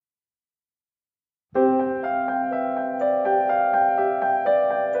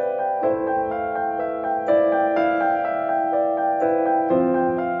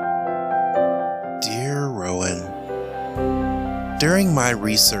During my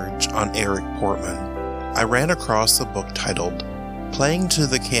research on Eric Portman, I ran across a book titled Playing to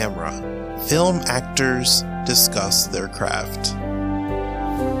the Camera: Film Actors Discuss Their Craft.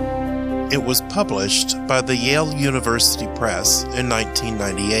 It was published by the Yale University Press in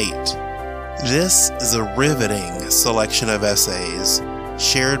 1998. This is a riveting selection of essays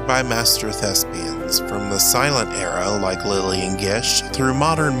shared by master thespians from the silent era like Lillian Gish through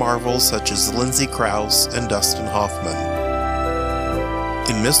modern marvels such as Lindsay Krause and Dustin Hoffman.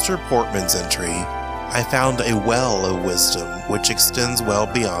 In Mr. Portman's entry, I found a well of wisdom which extends well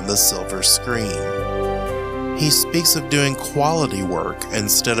beyond the silver screen. He speaks of doing quality work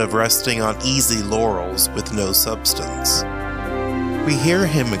instead of resting on easy laurels with no substance. We hear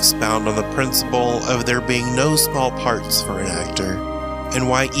him expound on the principle of there being no small parts for an actor, and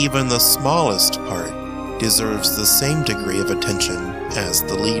why even the smallest part deserves the same degree of attention as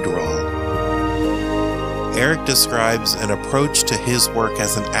the lead role. Eric describes an approach to his work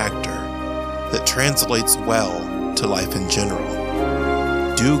as an actor that translates well to life in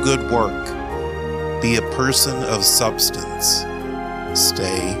general. Do good work. Be a person of substance.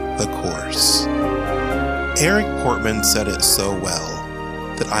 Stay the course. Eric Portman said it so well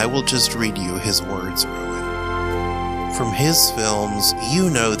that I will just read you his words, Rowan. From his films, you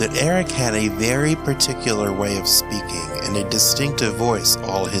know that Eric had a very particular way of speaking and a distinctive voice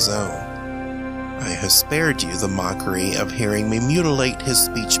all his own. I have spared you the mockery of hearing me mutilate his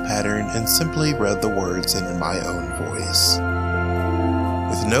speech pattern and simply read the words in my own voice.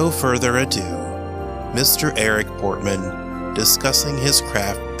 With no further ado, Mr. Eric Portman discussing his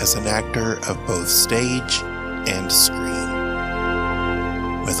craft as an actor of both stage and screen.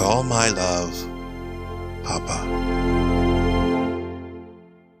 With all my love, Papa.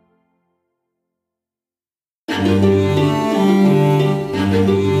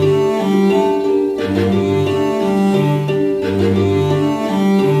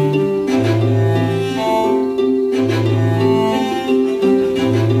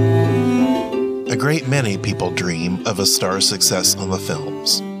 A great many people dream of a star's success on the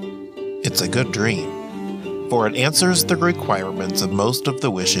films. It's a good dream, for it answers the requirements of most of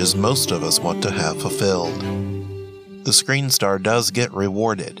the wishes most of us want to have fulfilled. The screen star does get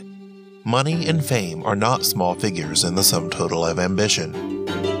rewarded. Money and fame are not small figures in the sum total of ambition.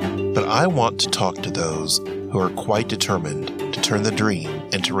 But I want to talk to those who are quite determined to turn the dream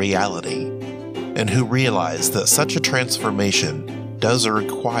into reality, and who realize that such a transformation does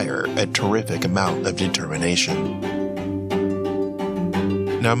require a terrific amount of determination.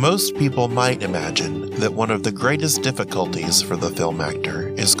 Now, most people might imagine that one of the greatest difficulties for the film actor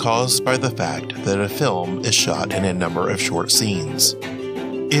is caused by the fact that a film is shot in a number of short scenes.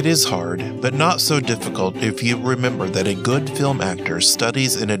 It is hard, but not so difficult if you remember that a good film actor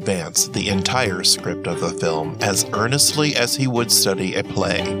studies in advance the entire script of the film as earnestly as he would study a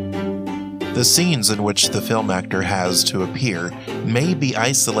play. The scenes in which the film actor has to appear may be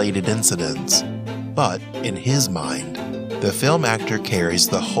isolated incidents, but in his mind, the film actor carries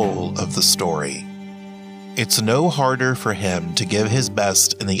the whole of the story. It's no harder for him to give his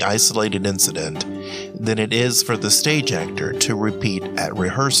best in the isolated incident than it is for the stage actor to repeat at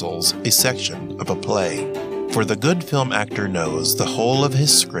rehearsals a section of a play. For the good film actor knows the whole of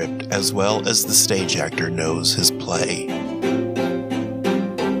his script as well as the stage actor knows his play.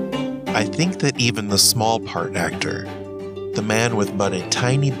 I think that even the small part actor, the man with but a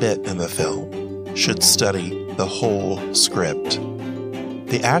tiny bit in the film, should study the whole script.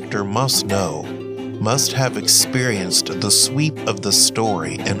 The actor must know, must have experienced the sweep of the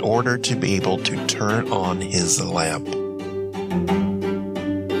story in order to be able to turn on his lamp.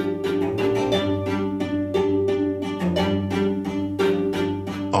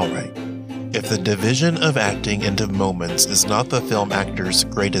 Alright, if the division of acting into moments is not the film actor's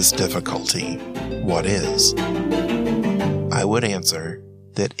greatest difficulty, what is? I would answer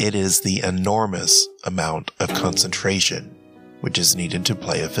that it is the enormous amount of concentration which is needed to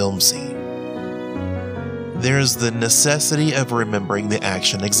play a film scene. There is the necessity of remembering the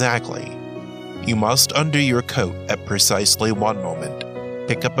action exactly. You must undo your coat at precisely one moment,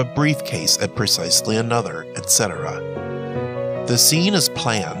 pick up a briefcase at precisely another, etc. The scene is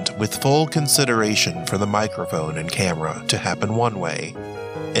planned with full consideration for the microphone and camera to happen one way,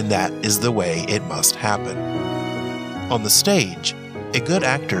 and that is the way it must happen. On the stage, a good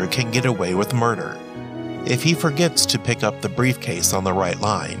actor can get away with murder. If he forgets to pick up the briefcase on the right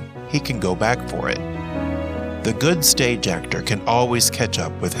line, he can go back for it. The good stage actor can always catch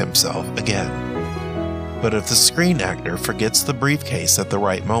up with himself again. But if the screen actor forgets the briefcase at the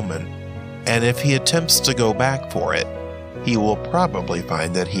right moment, and if he attempts to go back for it, he will probably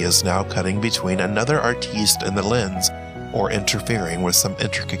find that he is now cutting between another artiste and the lens or interfering with some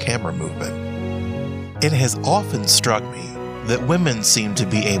intricate camera movement. It has often struck me that women seem to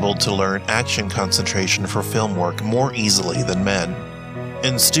be able to learn action concentration for film work more easily than men.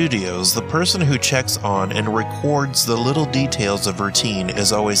 In studios, the person who checks on and records the little details of routine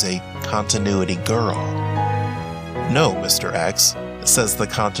is always a continuity girl. "No, Mr. X," says the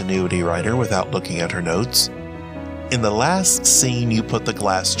continuity writer without looking at her notes. "In the last scene you put the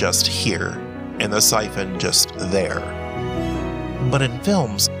glass just here, and the siphon just there." But in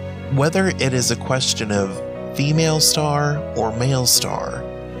films, whether it is a question of female star or male star,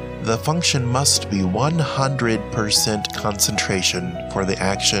 the function must be 100% concentration for the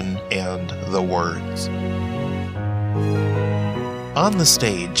action and the words. On the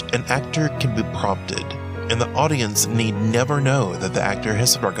stage, an actor can be prompted, and the audience need never know that the actor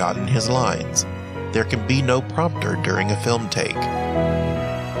has forgotten his lines. There can be no prompter during a film take.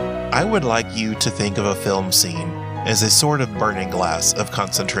 I would like you to think of a film scene as a sort of burning glass of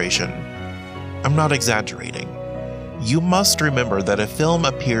concentration. I'm not exaggerating. You must remember that a film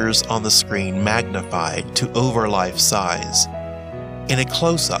appears on the screen magnified to over life size. In a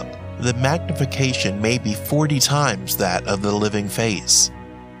close-up, the magnification may be 40 times that of the living face.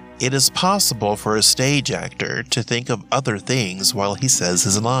 It is possible for a stage actor to think of other things while he says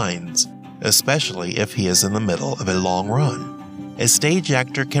his lines, especially if he is in the middle of a long run. A stage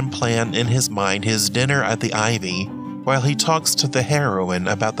actor can plan in his mind his dinner at the Ivy while he talks to the heroine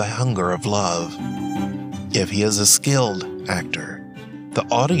about the hunger of love. If he is a skilled actor, the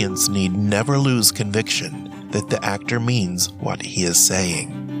audience need never lose conviction that the actor means what he is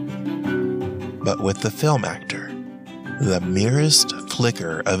saying. But with the film actor, the merest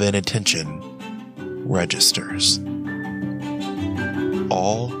flicker of inattention registers.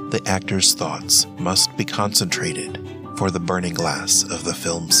 All the actor's thoughts must be concentrated for the burning glass of the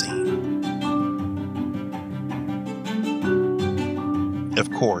film scene.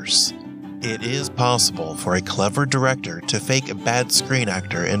 Of course, it is possible for a clever director to fake a bad screen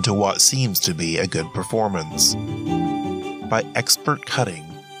actor into what seems to be a good performance. By expert cutting,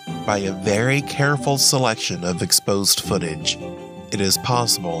 by a very careful selection of exposed footage, it is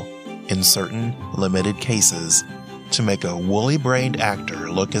possible, in certain limited cases, to make a woolly-brained actor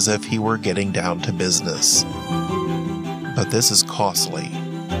look as if he were getting down to business. But this is costly.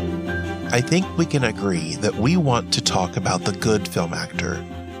 I think we can agree that we want to talk about the good film actor,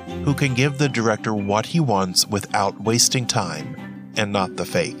 who can give the director what he wants without wasting time, and not the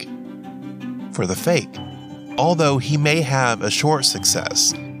fake. For the fake, although he may have a short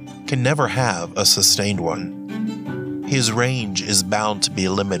success, can never have a sustained one. His range is bound to be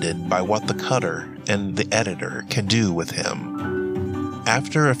limited by what the cutter and the editor can do with him.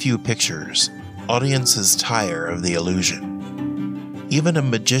 After a few pictures, audiences tire of the illusion. Even a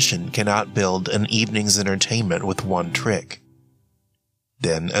magician cannot build an evening's entertainment with one trick.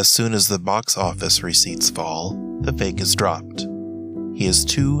 Then, as soon as the box office receipts fall, the fake is dropped. He is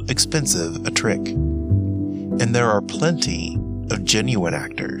too expensive a trick. And there are plenty of genuine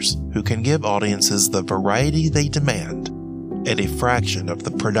actors who can give audiences the variety they demand at a fraction of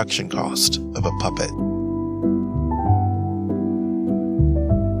the production cost of a puppet.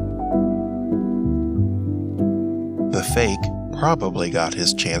 The fake probably got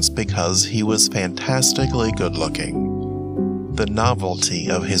his chance because he was fantastically good-looking. The novelty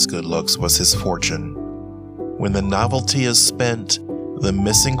of his good looks was his fortune. When the novelty is spent, the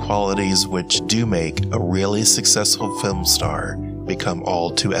missing qualities which do make a really successful film star become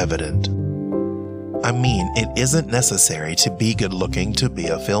all too evident. I mean, it isn't necessary to be good looking to be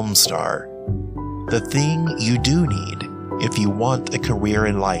a film star. The thing you do need, if you want a career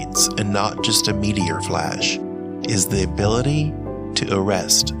in lights and not just a meteor flash, is the ability to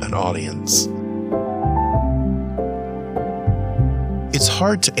arrest an audience. It's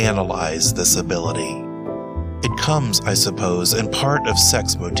hard to analyze this ability. It comes, I suppose, in part of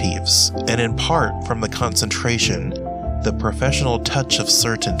sex motifs, and in part from the concentration, the professional touch of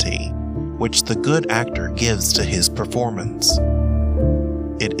certainty, which the good actor gives to his performance.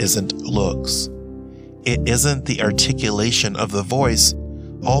 It isn't looks. It isn't the articulation of the voice,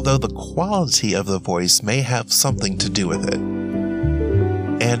 although the quality of the voice may have something to do with it.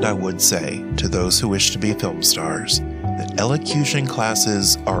 And I would say, to those who wish to be film stars, that elocution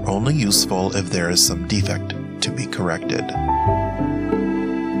classes are only useful if there is some defect to be corrected.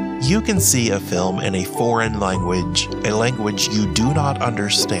 You can see a film in a foreign language, a language you do not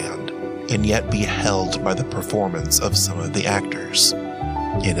understand, and yet be held by the performance of some of the actors.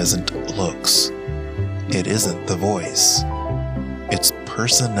 It isn't looks. It isn't the voice. It's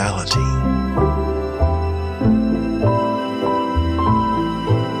personality.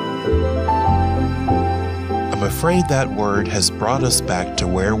 I'm afraid that word has brought us back to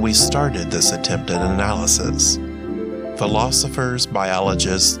where we started this attempt at analysis. Philosophers,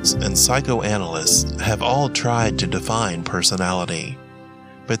 biologists, and psychoanalysts have all tried to define personality,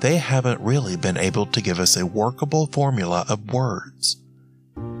 but they haven't really been able to give us a workable formula of words.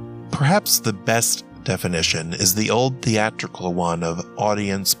 Perhaps the best definition is the old theatrical one of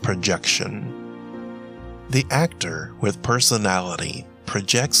audience projection. The actor with personality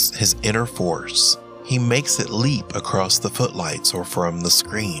projects his inner force. He makes it leap across the footlights or from the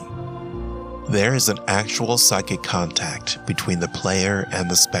screen. There is an actual psychic contact between the player and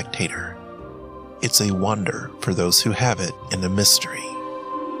the spectator. It's a wonder for those who have it and a mystery.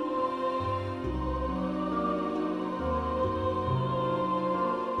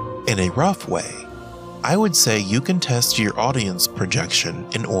 In a rough way, I would say you can test your audience projection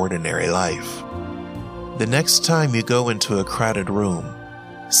in ordinary life. The next time you go into a crowded room,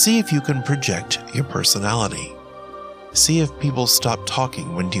 see if you can project your personality. See if people stop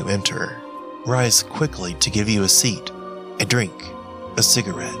talking when you enter, rise quickly to give you a seat, a drink, a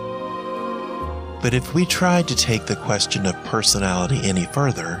cigarette. But if we try to take the question of personality any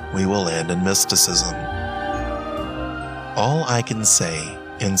further, we will end in mysticism. All I can say,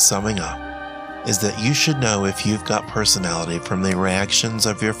 in summing up, is that you should know if you've got personality from the reactions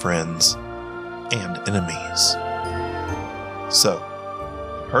of your friends and enemies. So,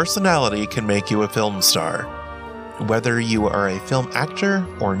 personality can make you a film star. Whether you are a film actor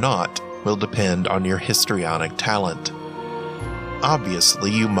or not will depend on your histrionic talent. Obviously,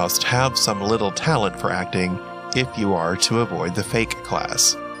 you must have some little talent for acting if you are to avoid the fake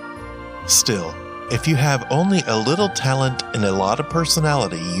class. Still, if you have only a little talent and a lot of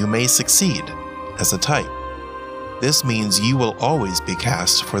personality, you may succeed as a type. This means you will always be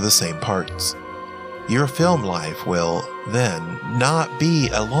cast for the same parts. Your film life will, then, not be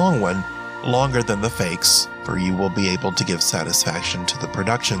a long one, longer than the fakes, for you will be able to give satisfaction to the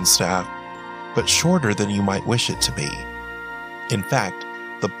production staff, but shorter than you might wish it to be. In fact,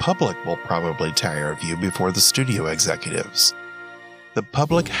 the public will probably tire of you before the studio executives. The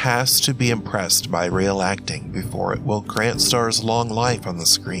public has to be impressed by real acting before it will grant stars long life on the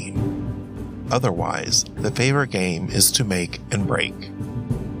screen. Otherwise, the favorite game is to make and break.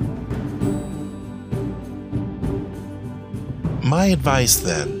 My advice,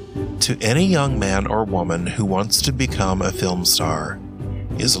 then, to any young man or woman who wants to become a film star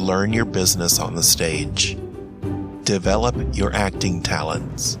is learn your business on the stage. Develop your acting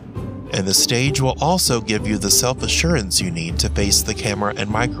talents. And the stage will also give you the self-assurance you need to face the camera and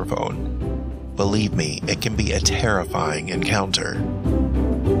microphone. Believe me, it can be a terrifying encounter.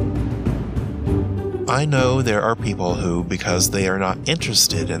 I know there are people who, because they are not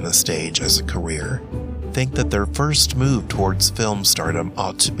interested in the stage as a career, think that their first move towards film stardom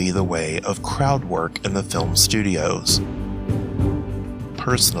ought to be the way of crowd work in the film studios.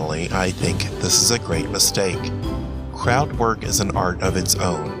 Personally, I think this is a great mistake. Crowd work is an art of its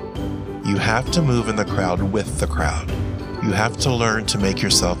own. You have to move in the crowd with the crowd. You have to learn to make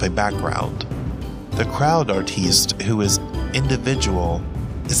yourself a background. The crowd artiste who is individual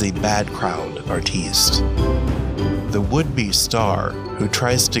is a bad crowd artiste. The would-be star who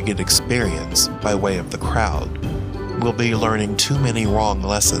tries to get experience by way of the crowd will be learning too many wrong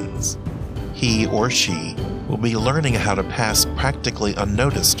lessons. He or she will be learning how to pass practically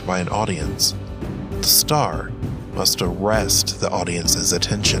unnoticed by an audience. The star must arrest the audience's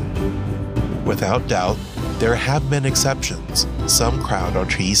attention. Without doubt, there have been exceptions. Some crowd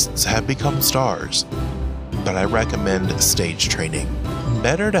artistes have become stars, but I recommend stage training.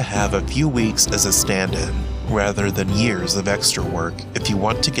 Better to have a few weeks as a stand-in rather than years of extra work if you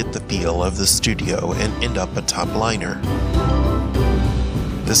want to get the feel of the studio and end up a top liner.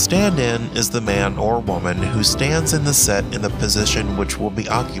 The stand-in is the man or woman who stands in the set in the position which will be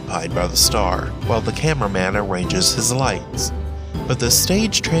occupied by the star, while the cameraman arranges his lights. But the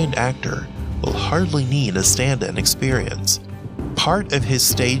stage-trained actor will hardly need a stand-in experience. Part of his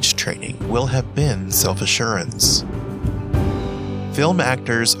stage training will have been self-assurance. Film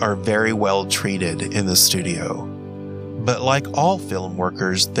actors are very well treated in the studio, but like all film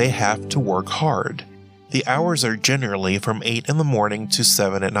workers, they have to work hard. The hours are generally from 8 in the morning to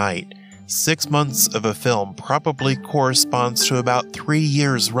 7 at night. 6 months of a film probably corresponds to about 3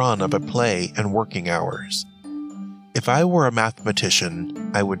 years' run of a play and working hours. If I were a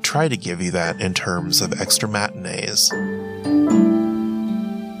mathematician, I would try to give you that in terms of extra matinees.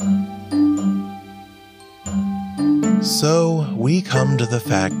 So, we come to the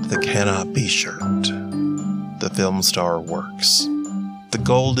fact that cannot be shirked. The film star works. The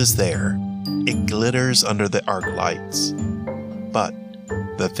gold is there. It glitters under the arc lights. But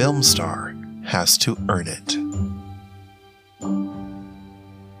the film star has to earn it.